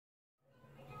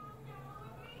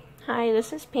Hi,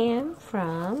 this is Pam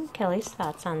from Kelly's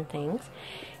Thoughts on Things,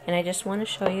 and I just want to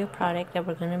show you a product that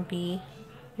we're going to be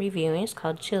reviewing. It's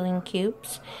called Chilling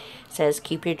Cubes. It says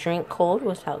keep your drink cold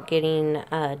without getting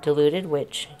diluted,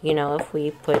 which, you know, if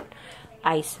we put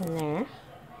ice in there,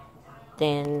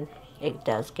 then it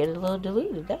does get a little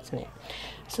diluted, doesn't it?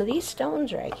 So these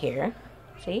stones right here,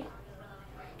 see,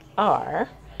 are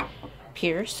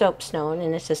pure soapstone,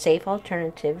 and it's a safe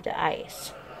alternative to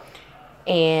ice.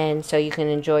 And so you can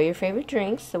enjoy your favorite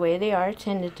drinks the way they are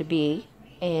intended to be.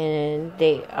 And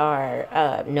they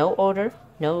are no odor,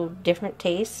 no different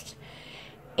taste.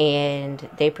 And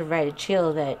they provide a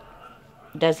chill that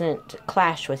doesn't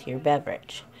clash with your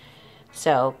beverage.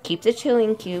 So keep the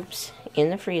chilling cubes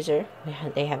in the freezer.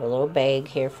 They have a little bag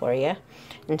here for you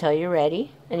until you're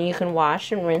ready. And you can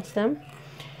wash and rinse them.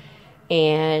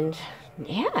 And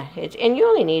yeah, and you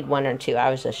only need one or two. I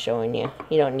was just showing you.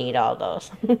 You don't need all those.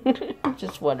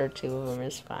 Just one or two of them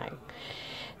is fine.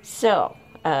 So,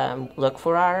 look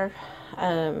for our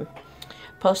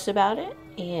post about it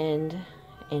and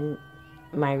in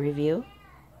my review.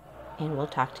 And we'll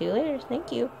talk to you later.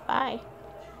 Thank you. Bye.